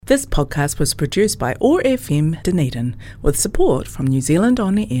This podcast was produced by OAR FM Dunedin with support from New Zealand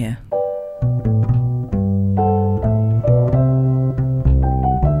On the Air.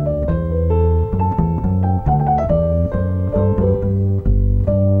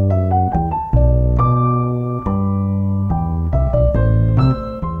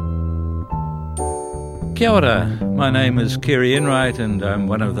 Kia ora, my name is Kerry Enright and I'm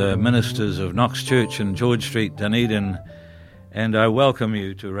one of the ministers of Knox Church in George Street, Dunedin, and I welcome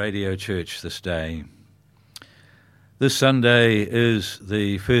you to Radio Church this day. This Sunday is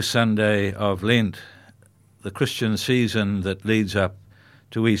the first Sunday of Lent, the Christian season that leads up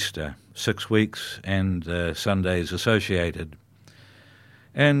to Easter, 6 weeks and Sundays associated.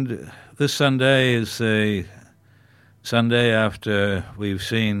 And this Sunday is the Sunday after we've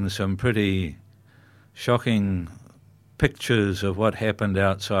seen some pretty shocking pictures of what happened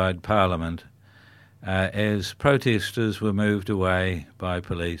outside Parliament as protesters were moved away by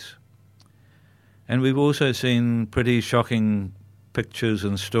police. And we've also seen pretty shocking pictures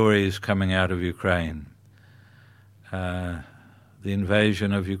and stories coming out of Ukraine. The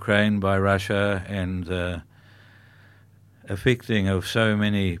invasion of Ukraine by Russia and the affecting of so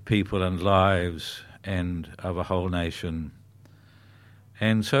many people and lives and of a whole nation.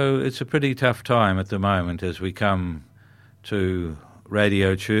 And so it's a pretty tough time at the moment as we come to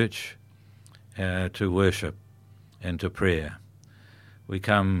Radio Church to worship and to prayer. We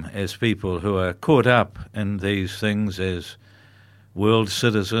come as people who are caught up in these things as world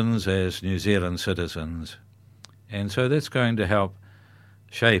citizens, as New Zealand citizens. And so that's going to help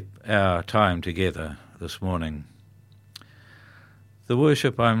shape our time together this morning. The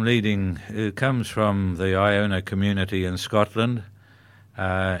worship I'm leading comes from the Iona community in Scotland,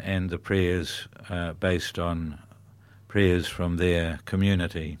 and the prayers based on prayers from their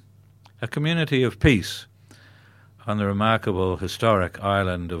community. A community of peace on the remarkable historic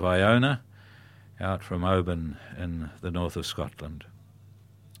island of Iona, out from Oban in the north of Scotland.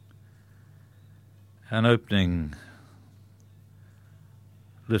 An opening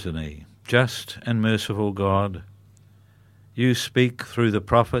litany. Just and merciful God, you speak through the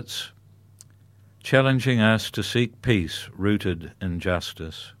prophets, challenging us to seek peace rooted in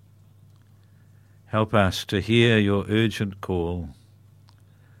justice. Help us to hear your urgent call.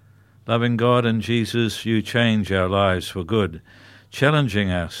 Loving God and Jesus, you change our lives for good,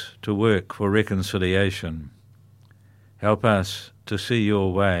 challenging us to work for reconciliation. Help us to see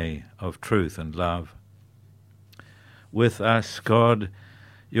your way of truth and love. With us, God,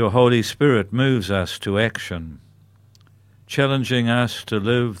 your Holy Spirit moves us to action, challenging us to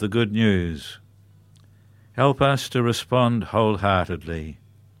live the good news. Help us to respond wholeheartedly,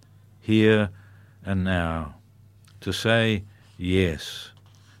 here and now, to say yes,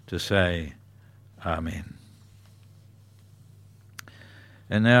 to say Amen.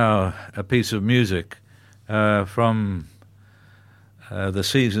 And now a piece of music from the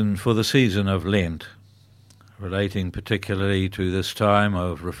season of Lent, relating particularly to this time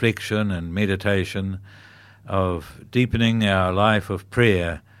of reflection and meditation, of deepening our life of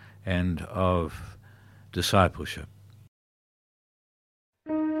prayer and of discipleship.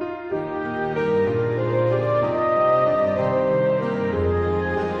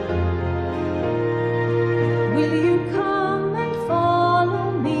 Will you come and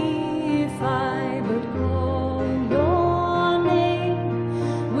follow me if I but call your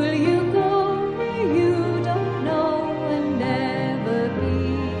name? Will you go where you don't know and never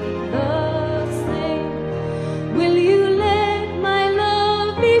be the same? Will you let my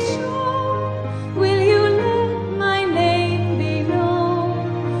love be shown? Will you let my name be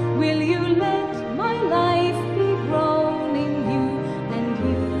known? Will you let my life be grown in you and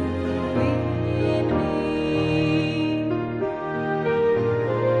you in me?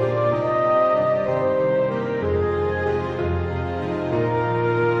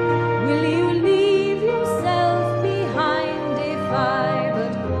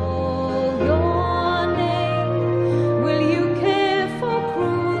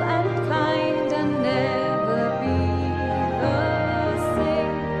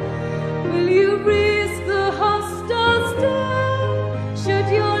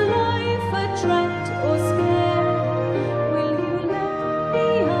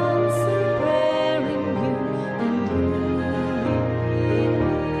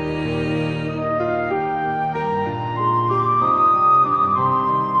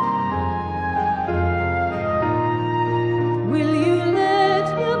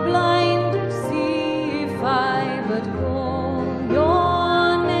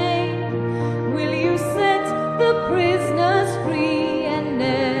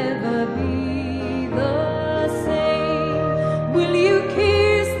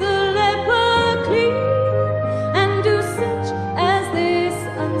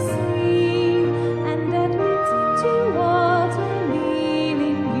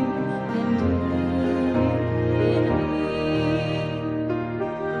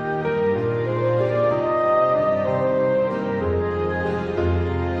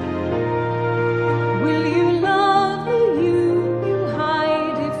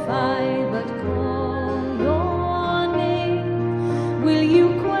 you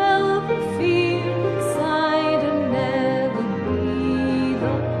quell the fear inside and never be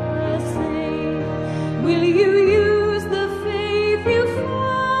the same? Will you use the faith you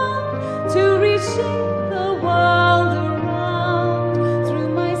found to reshape the world around through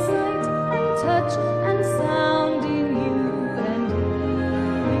my sight and touch and sound in you and you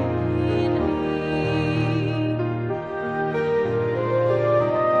in me?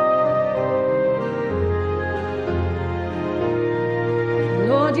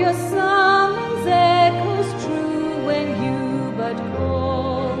 Lord, your summons echoes true when you but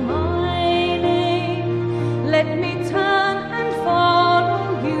call my name. Let me turn and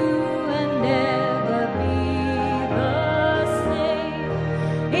follow you and never be the same.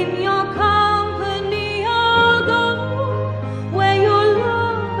 In your company I'll go, where your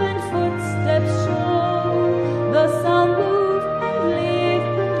love and footsteps show. Thus I'll move and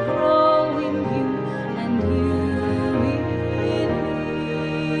live and grow in you and you in me.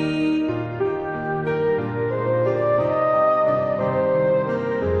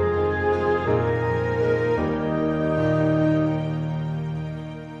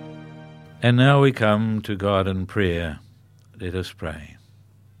 And now we come to God in prayer. Let us pray.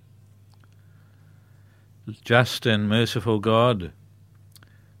 Just and merciful God,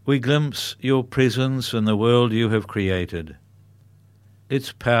 we glimpse your presence in the world you have created,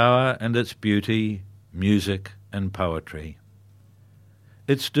 its power and its beauty, music and poetry,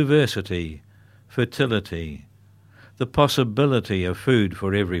 its diversity, fertility, the possibility of food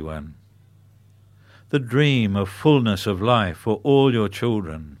for everyone, the dream of fullness of life for all your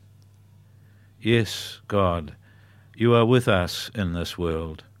children. Yes, God, you are with us in this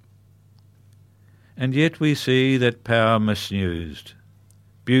world. And yet we see that power misused,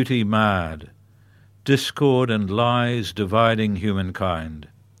 beauty marred, discord and lies dividing humankind,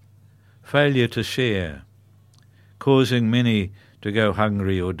 failure to share, causing many to go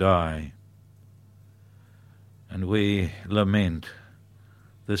hungry or die. And we lament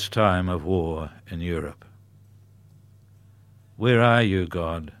this time of war in Europe. Where are you,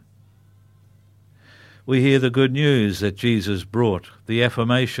 God? We hear the good news that Jesus brought, the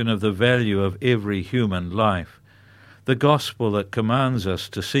affirmation of the value of every human life, the gospel that commands us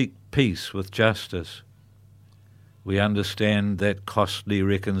to seek peace with justice. We understand that costly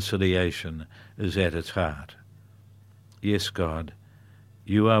reconciliation is at its heart. Yes, God,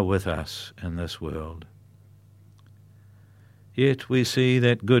 you are with us in this world. Yet we see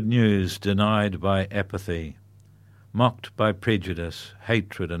that good news denied by apathy, mocked by prejudice,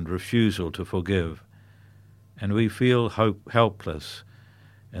 hatred, and refusal to forgive. And we feel helpless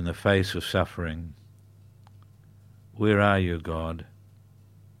in the face of suffering. Where are you, God?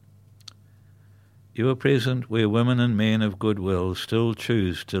 You are present where women and men of goodwill still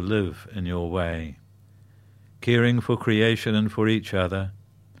choose to live in your way, caring for creation and for each other,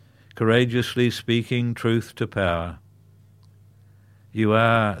 courageously speaking truth to power. You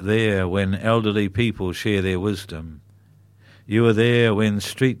are there when elderly people share their wisdom. You are there when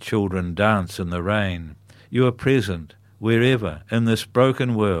street children dance in the rain. You are present wherever in this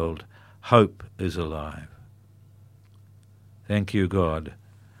broken world hope is alive. Thank you, God,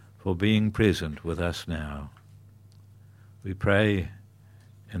 for being present with us now. We pray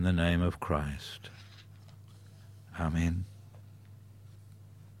in the name of Christ. Amen.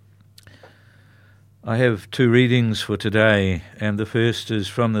 I have two readings for today, and the first is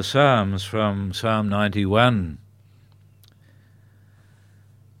from the Psalms, from Psalm 91.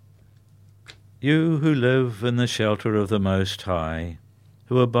 You who live in the shelter of the Most High,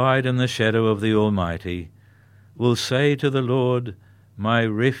 who abide in the shadow of the Almighty, will say to the Lord, my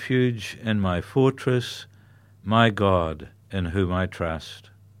refuge and my fortress, my God, in whom I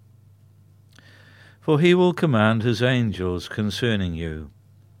trust. For he will command his angels concerning you,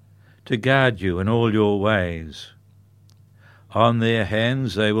 to guard you in all your ways. On their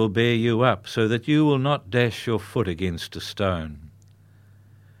hands they will bear you up, so that you will not dash your foot against a stone.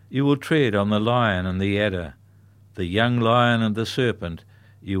 You will tread on the lion and the adder, the young lion and the serpent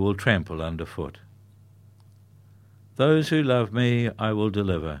you will trample underfoot. Those who love me I will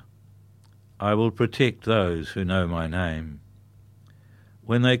deliver. I will protect those who know my name.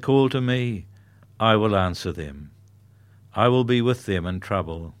 When they call to me, I will answer them. I will be with them in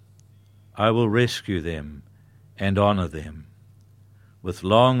trouble. I will rescue them and honor them. With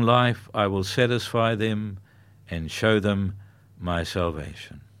long life I will satisfy them and show them my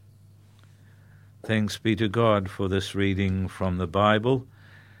salvation. Thanks be to God for this reading from the Bible.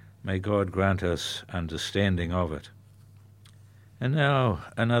 May God grant us understanding of it. And now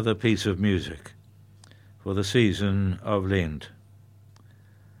another piece of music for the season of Lent,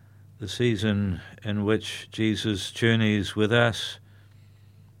 the season in which Jesus journeys with us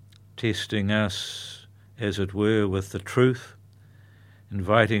testing us, as it were, with the truth,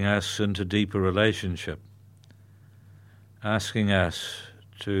 inviting us into deeper relationship, asking us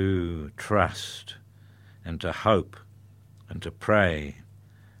to trust and to hope and to pray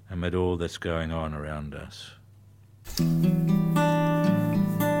amid all that's going on around us.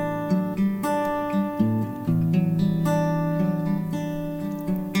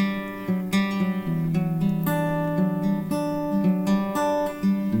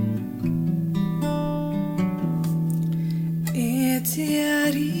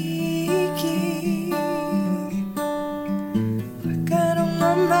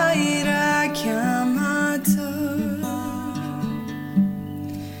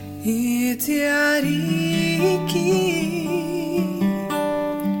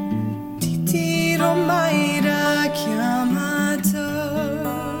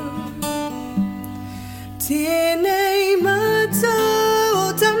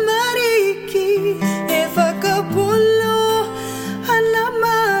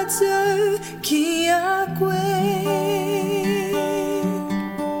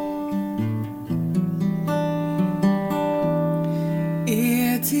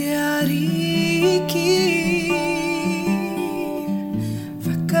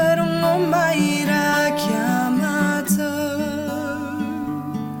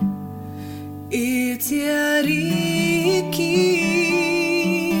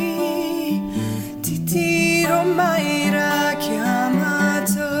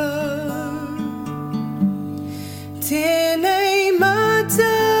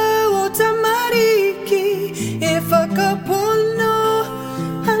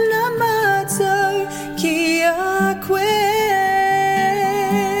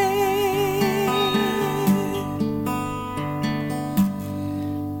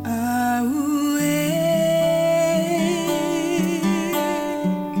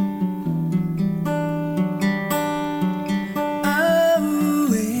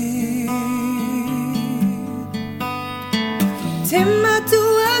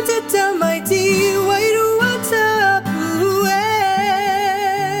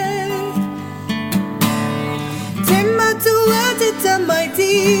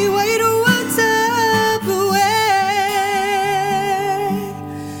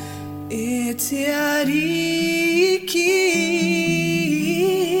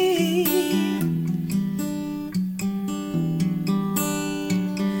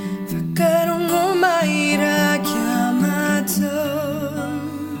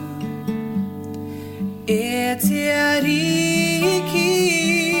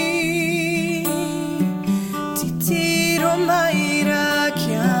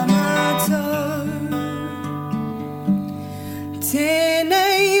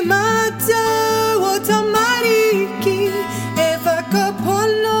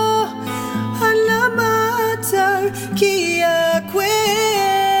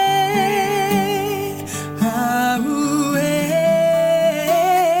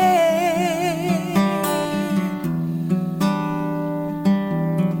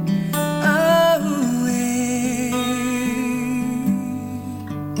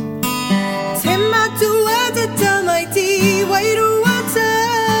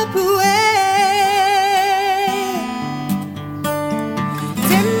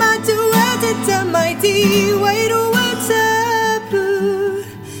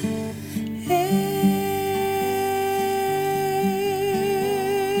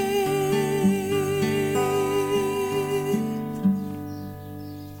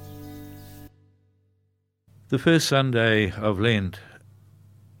 The first Sunday of Lent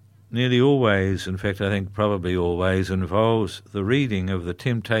nearly always, in fact I think probably always, involves the reading of the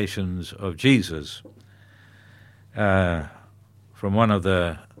temptations of Jesus from one of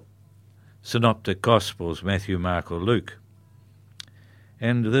the synoptic Gospels, Matthew, Mark or Luke.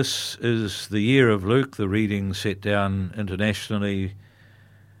 And this is the year of Luke. The readings set down internationally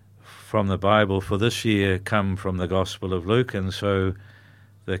from the Bible for this year come from the Gospel of Luke, and so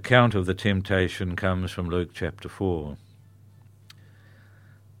the account of the temptation comes from Luke chapter 4.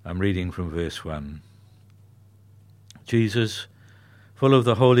 I'm reading from verse 1. Jesus, full of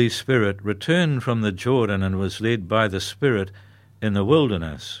the Holy Spirit, returned from the Jordan and was led by the Spirit in the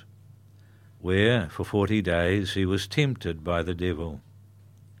wilderness, where for 40 days he was tempted by the devil.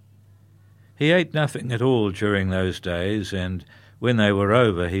 He ate nothing at all during those days, and when they were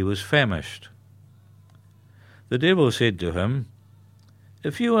over he was famished. The devil said to him,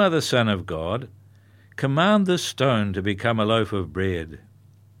 "If you are the Son of God, command this stone to become a loaf of bread."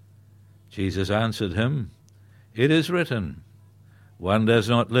 Jesus answered him, "It is written, one does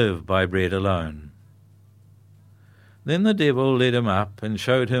not live by bread alone." Then the devil led him up and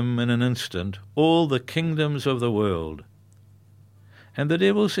showed him in an instant all the kingdoms of the world. And the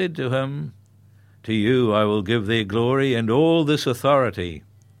devil said to him, To you I will give their glory and all this authority,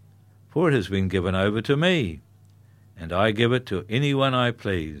 for it has been given over to me, and I give it to anyone I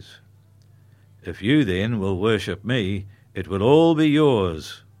please. If you then will worship me, it will all be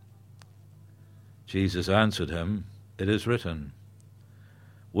yours. Jesus answered him, It is written,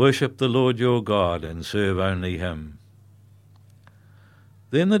 Worship the Lord your God and serve only him.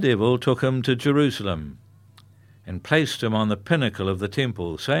 Then the devil took him to Jerusalem and placed him on the pinnacle of the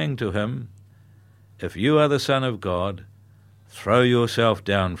temple, saying to him, If you are the Son of God, throw yourself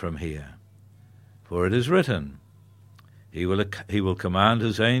down from here. For it is written, He will command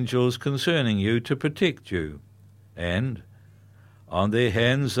his angels concerning you to protect you, and on their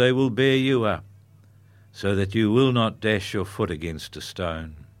hands they will bear you up, so that you will not dash your foot against a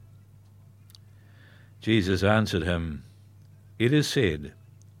stone. Jesus answered him, It is said,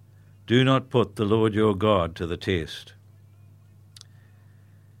 Do not put the Lord your God to the test.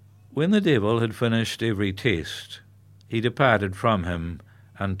 When the devil had finished every test, he departed from him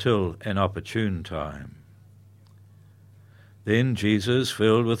until an opportune time. Then Jesus,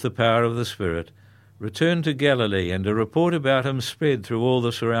 filled with the power of the Spirit, returned to Galilee, and a report about him spread through all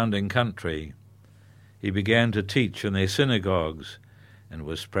the surrounding country. He began to teach in their synagogues and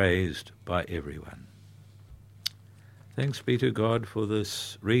was praised by everyone. Thanks be to God for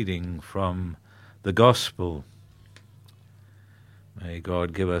this reading from the Gospel. May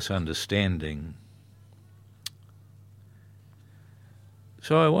God give us understanding.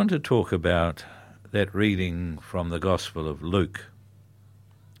 So I want to talk about that reading from the Gospel of Luke.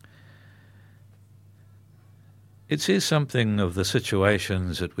 It says something of the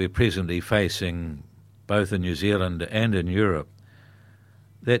situations that we're presently facing, both in New Zealand and in Europe,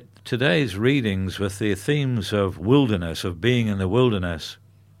 that today's readings, with their themes of wilderness, of being in the wilderness,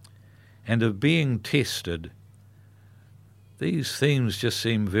 and of being tested, these themes just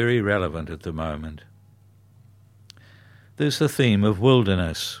seem very relevant at the moment. There's the theme of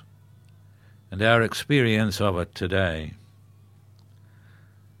wilderness and our experience of it today.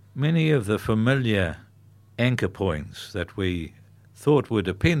 Many of the familiar anchor points that we thought were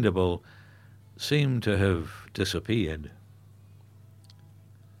dependable seem to have disappeared.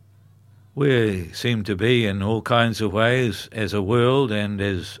 We seem to be, in all kinds of ways, as a world and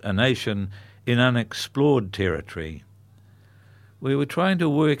as a nation, in unexplored territory. We were trying to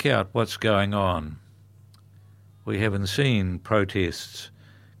work out what's going on. We haven't seen protests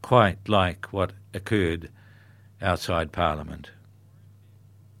quite like what occurred outside Parliament.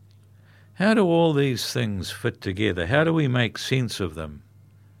 How do all these things fit together? How do we make sense of them?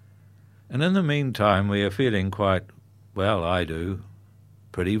 And in the meantime, we are feeling quite, well, I do,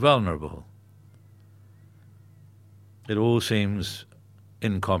 pretty vulnerable. It all seems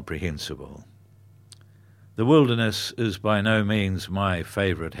incomprehensible. The wilderness is by no means my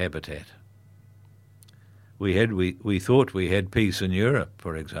favourite habitat. We thought we had peace in Europe,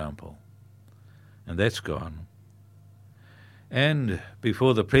 for example, and that's gone. And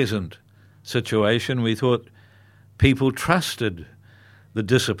before the present situation, we thought people trusted the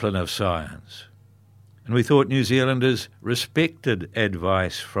discipline of science. And we thought New Zealanders respected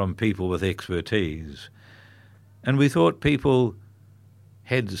advice from people with expertise. And we thought people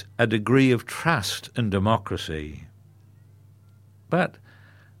had a degree of trust in democracy. But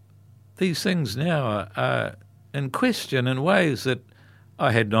these things now are in question in ways that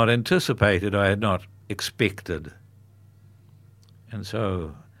I had not anticipated, I had not expected. And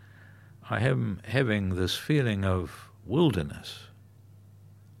so I am having this feeling of wilderness.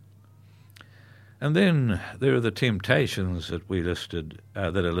 And then there are the temptations that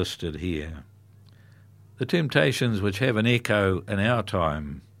that are listed here. The temptations which have an echo in our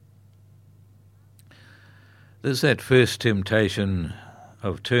time. There's that first temptation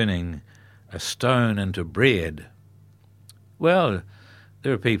of turning a stone into bread. Well,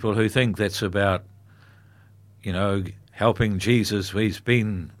 there are people who think that's about, helping Jesus. He's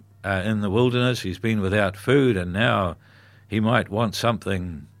been in the wilderness, he's been without food, and now he might want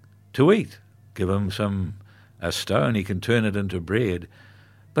something to eat. Give him a stone, he can turn it into bread.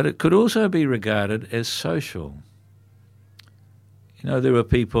 But it could also be regarded as social. There are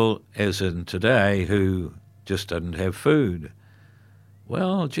people, as in today, who just didn't have food.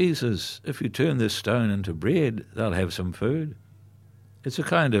 Well, Jesus, if you turn this stone into bread, they'll have some food. It's a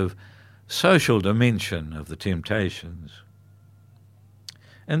kind of social dimension of the temptations.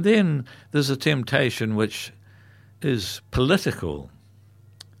 And then there's a temptation which is political.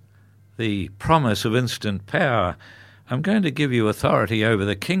 The promise of instant power. I'm going to give you authority over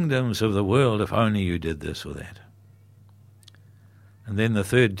the kingdoms of the world if only you did this or that. And then the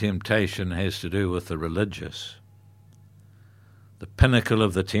third temptation has to do with the religious, the pinnacle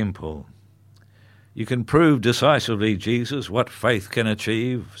of the temple. You can prove decisively, Jesus, what faith can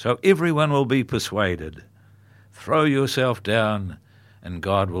achieve, so everyone will be persuaded. Throw yourself down, and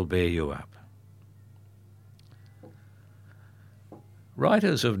God will bear you up.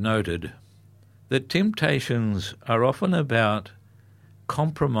 Writers have noted that temptations are often about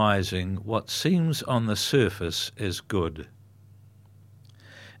compromising what seems on the surface as good.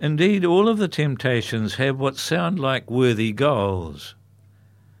 Indeed, all of the temptations have what sound like worthy goals: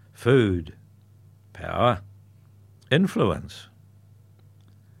 food, power, influence.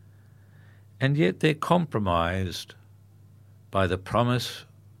 And yet they're compromised by the promise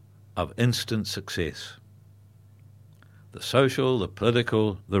of instant success. The social, the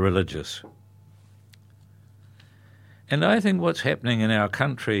political, the religious. And I think what's happening in our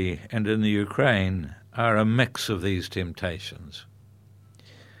country and in the Ukraine are a mix of these temptations.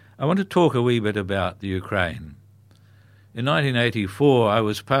 I want to talk a wee bit about the Ukraine. In 1984, I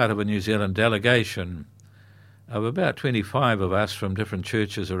was part of a New Zealand delegation of about 25 of us from different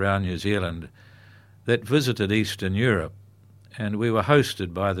churches around New Zealand that visited Eastern Europe. And we were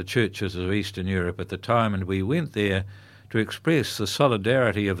hosted by the churches of Eastern Europe at the time, and we went there to express the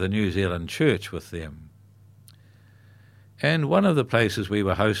solidarity of the New Zealand church with them. And one of the places we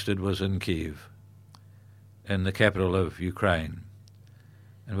were hosted was in Kiev, in the capital of Ukraine.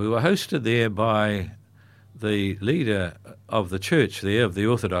 And we were hosted there by the leader of the church there, of the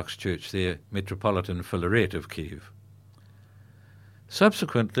Orthodox Church there, Metropolitan Filaret of Kiev.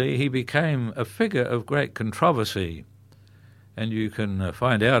 Subsequently, he became a figure of great controversy, and you can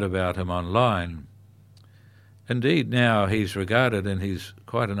find out about him online. Indeed, now he's regarded, and he's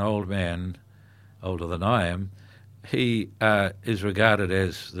quite an old man, older than I am, he is regarded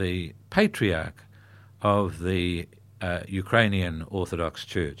as the patriarch of the Ukrainian Orthodox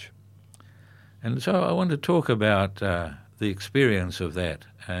Church. And so I want to talk about the experience of that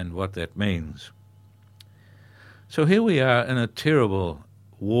and what that means. So here we are in a terrible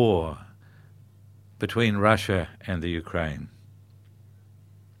war between Russia and the Ukraine.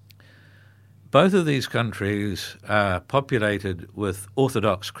 Both of these countries are populated with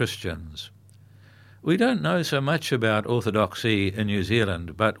Orthodox Christians. We don't know so much about Orthodoxy in New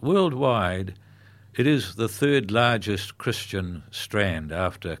Zealand, but worldwide it is the third largest Christian strand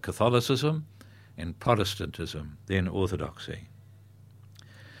after Catholicism and Protestantism, then Orthodoxy.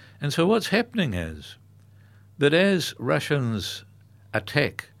 And so what's happening is that as Russians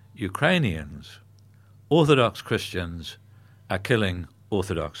attack Ukrainians, Orthodox Christians are killing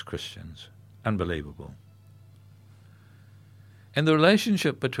Orthodox Christians. Unbelievable. And the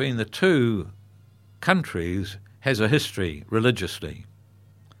relationship between the two countries has a history religiously.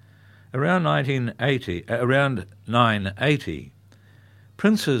 Around 980,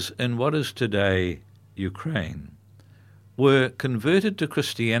 princes in what is today Ukraine were converted to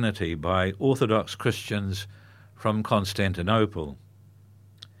Christianity by Orthodox Christians from Constantinople.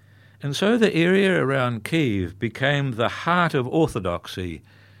 And so the area around Kiev became the heart of Orthodoxy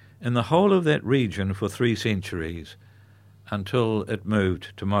in the whole of that region for 3 centuries until it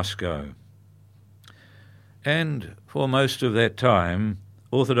moved to Moscow. And for most of that time,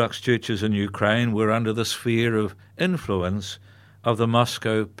 Orthodox churches in Ukraine were under the sphere of influence of the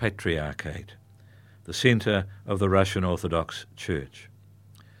Moscow Patriarchate, the centre of the Russian Orthodox Church.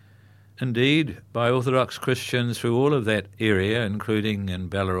 Indeed, by Orthodox Christians through all of that area, including in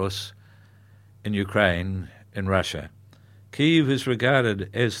Belarus, in Ukraine, in Russia, Kiev is regarded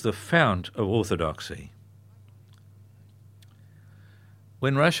as the fount of Orthodoxy.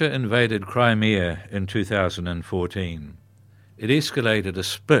 When Russia invaded Crimea in 2014, it escalated a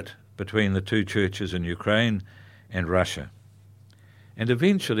split between the two churches in Ukraine and Russia. And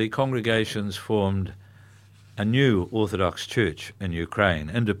eventually congregations formed a new Orthodox Church in Ukraine,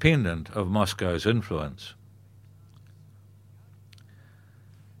 independent of Moscow's influence.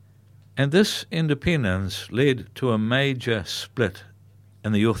 And this independence led to a major split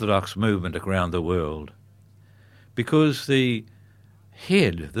in the Orthodox movement around the world, because the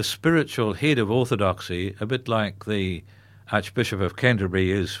spiritual head of Orthodoxy, a bit like the Archbishop of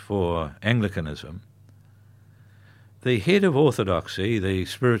Canterbury is for Anglicanism, the head of Orthodoxy, the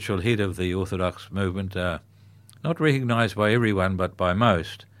spiritual head of the Orthodox movement, not recognised by everyone but by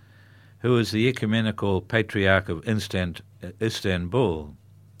most, who is the ecumenical patriarch of Istanbul,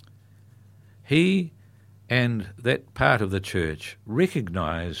 he and that part of the church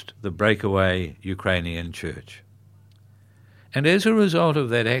recognised the breakaway Ukrainian church. And as a result of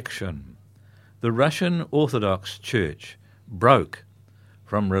that action, the Russian Orthodox Church broke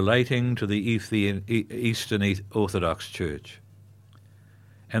from relating to the Eastern Orthodox Church.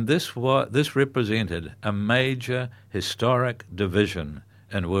 and this represented a major historic division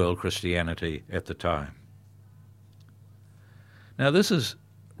in world Christianity at the time. Now this is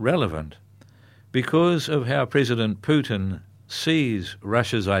relevant because of how President Putin sees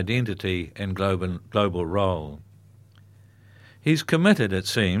Russia's identity and global role. He's committed, it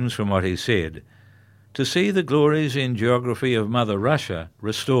seems, from what he said, to see the glories and geography of Mother Russia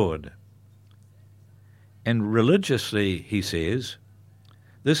restored. And religiously, he says,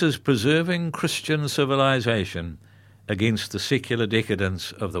 this is preserving Christian civilization against the secular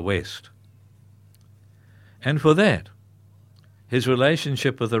decadence of the West. And for that, his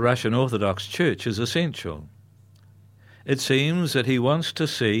relationship with the Russian Orthodox Church is essential. It seems that he wants to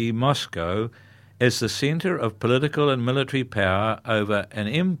see Moscow as the centre of political and military power over an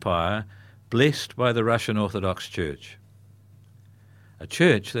empire blessed by the Russian Orthodox Church, a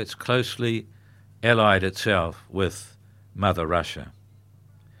church that's closely allied itself with Mother Russia.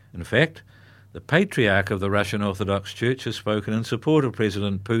 In fact, the Patriarch of the Russian Orthodox Church has spoken in support of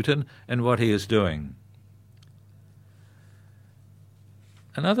President Putin and what he is doing.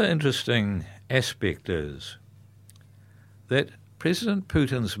 Another interesting aspect is that President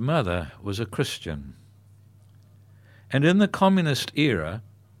Putin's mother was a Christian. And in the communist era,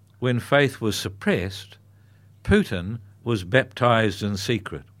 when faith was suppressed, Putin was baptized in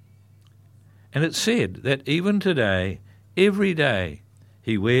secret. And it's said that even today, every day,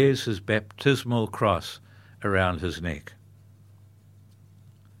 he wears his baptismal cross around his neck.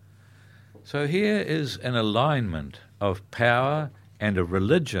 So here is an alignment of power and a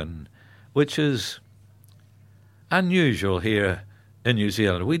religion which is unusual here in New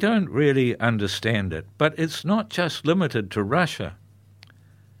Zealand. We don't really understand it, but it's not just limited to Russia,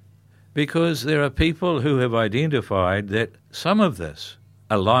 because there are people who have identified that some of this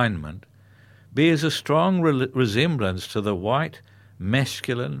alignment bears a strong resemblance to the white,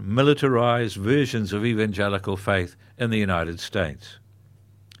 masculine, militarized versions of evangelical faith in the United States.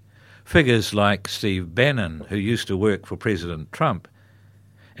 Figures like Steve Bannon, who used to work for President Trump,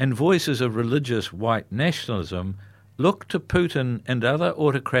 and voices of religious white nationalism look to Putin and other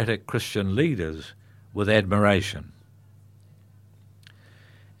autocratic Christian leaders with admiration.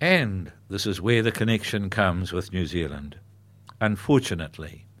 And this is where the connection comes with New Zealand.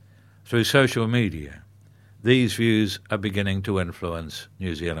 Unfortunately, through social media, these views are beginning to influence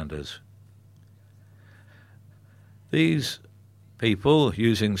New Zealanders. These people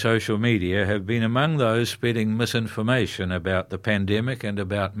using social media have been among those spreading misinformation about the pandemic and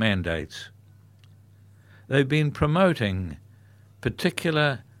about mandates. They've been promoting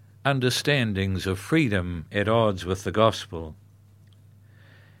particular understandings of freedom at odds with the gospel.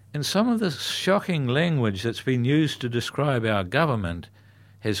 And some of the shocking language that's been used to describe our government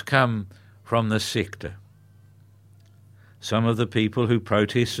has come from this sector. Some of the people who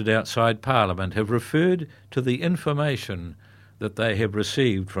protested outside Parliament have referred to the information that they have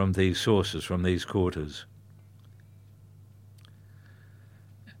received from these sources, from these quarters.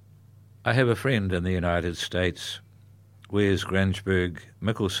 I have a friend in the United States, Wes Grangeberg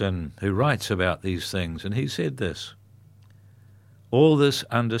Mickelson, who writes about these things, and he said this: all this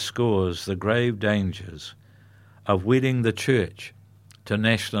underscores the grave dangers of wedding the church to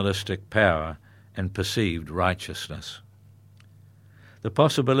nationalistic power and perceived righteousness. The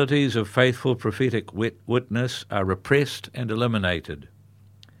possibilities of faithful prophetic witness are repressed and eliminated.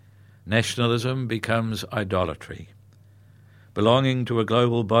 Nationalism becomes idolatry. Belonging to a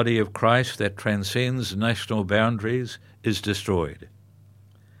global body of Christ that transcends national boundaries is destroyed.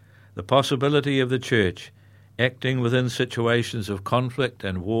 The possibility of the church acting within situations of conflict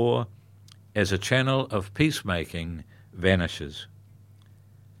and war as a channel of peacemaking vanishes.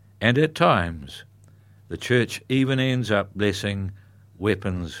 And at times, the church even ends up blessing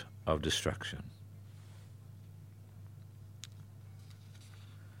weapons of destruction.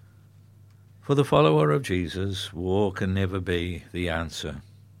 For the follower of Jesus, war can never be the answer.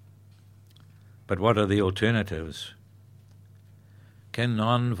 But what are the alternatives? Can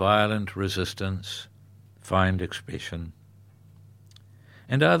non-violent resistance find expression?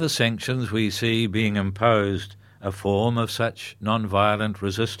 And are the sanctions we see being imposed a form of such non-violent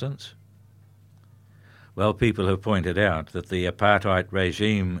resistance? Well, people have pointed out that the apartheid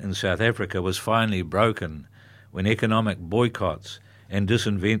regime in South Africa was finally broken when economic boycotts and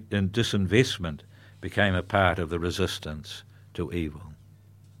disinvestment became a part of the resistance to evil.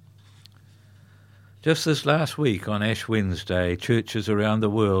 Just this last week on Ash Wednesday, churches around the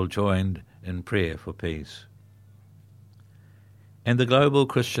world joined in prayer for peace. And the global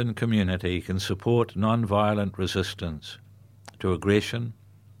Christian community can support non-violent resistance to aggression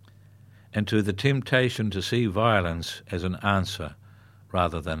and to the temptation to see violence as an answer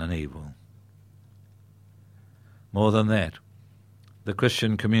rather than an evil. More than that, the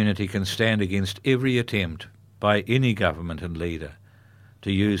Christian community can stand against every attempt by any government and leader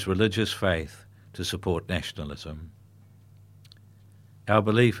to use religious faith to support nationalism. Our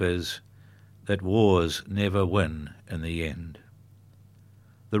belief is that wars never win in the end.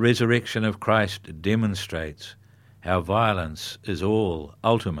 The resurrection of Christ demonstrates how violence is all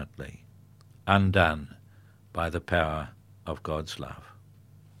ultimately undone by the power of God's love.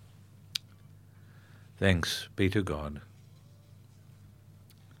 Thanks be to God.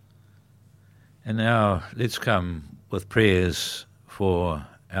 And now let's come with prayers for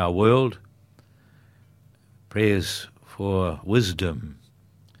our world, prayers for wisdom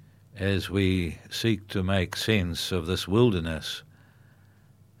as we seek to make sense of this wilderness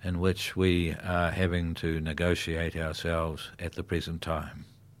in which we are having to negotiate ourselves at the present time.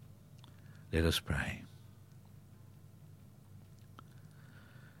 Let us pray.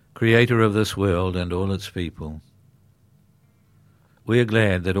 Creator of this world and all its people, we are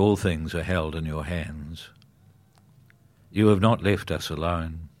glad that all things are held in your hands. You have not left us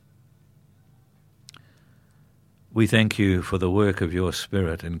alone. We thank you for the work of your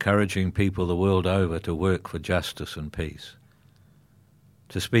Spirit, encouraging people the world over to work for justice and peace,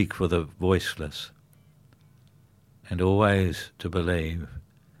 to speak for the voiceless, and always to believe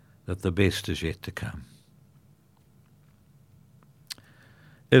that the best is yet to come.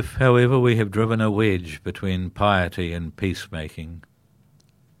 If, however, we have driven a wedge between piety and peacemaking,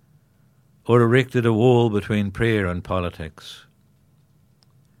 or erected a wall between prayer and politics,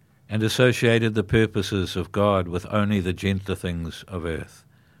 and associated the purposes of God with only the gentler things of earth,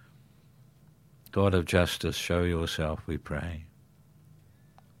 God of justice, show yourself, we pray.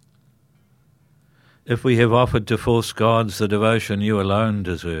 If we have offered to false gods the devotion you alone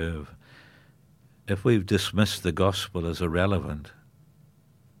deserve, if we've dismissed the gospel as irrelevant,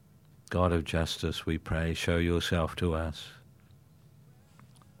 God of justice, we pray, show yourself to us.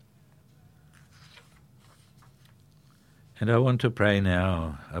 And I want to pray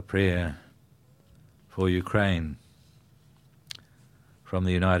now a prayer for Ukraine from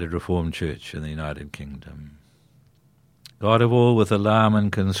the United Reformed Church in the United Kingdom. God of all, with alarm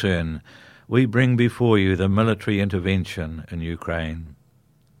and concern, we bring before you the military intervention in Ukraine.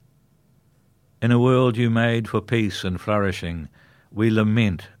 In a world you made for peace and flourishing, we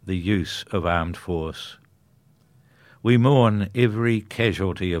lament the use of armed force. We mourn every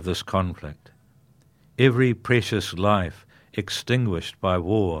casualty of this conflict, every precious life extinguished by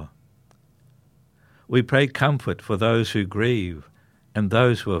war. We pray comfort for those who grieve and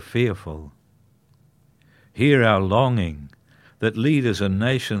those who are fearful. Hear our longing that leaders and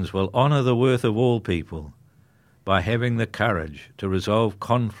nations will honour the worth of all people by having the courage to resolve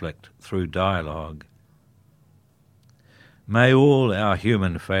conflict through dialogue. May all our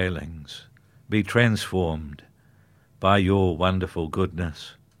human failings be transformed by your wonderful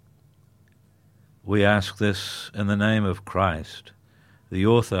goodness. We ask this in the name of Christ, the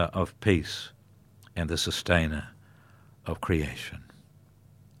author of peace and the sustainer of creation.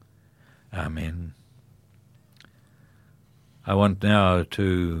 Amen. I want now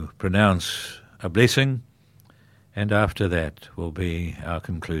to pronounce a blessing, and after that will be our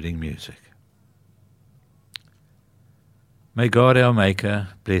concluding music. May God our Maker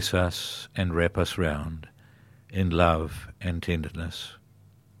bless us and wrap us round in love and tenderness.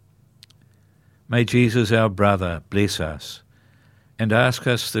 May Jesus our brother bless us and ask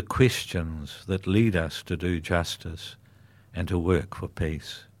us the questions that lead us to do justice and to work for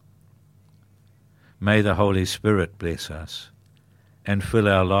peace. May the Holy Spirit bless us and fill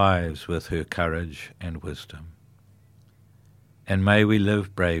our lives with her courage and wisdom. And may we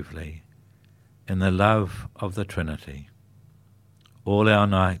live bravely in the love of the Trinity all our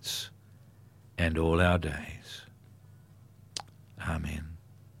nights and all our days. Amen.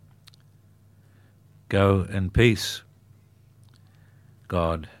 Go in peace.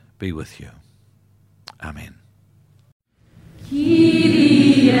 God be with you. Amen.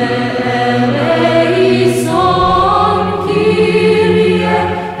 Kyrie eleison, Kyrie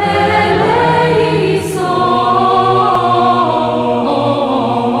eleison,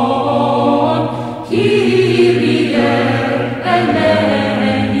 Kyrie eleison, Kyrie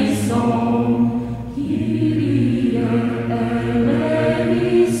eleison, Kyrie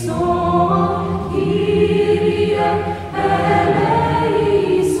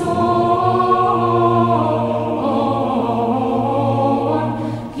eleison.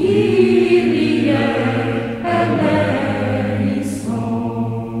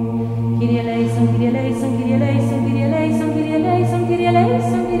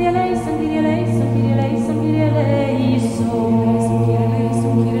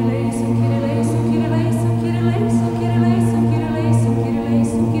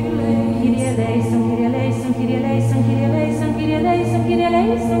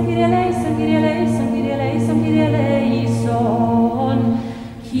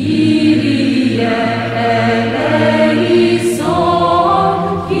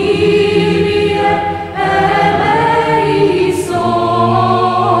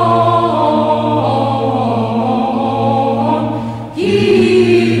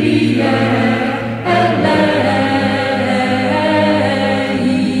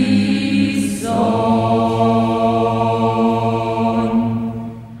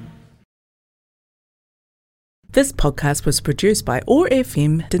 This podcast was produced by OAR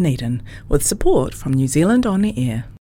FM Dunedin with support from New Zealand On the Air.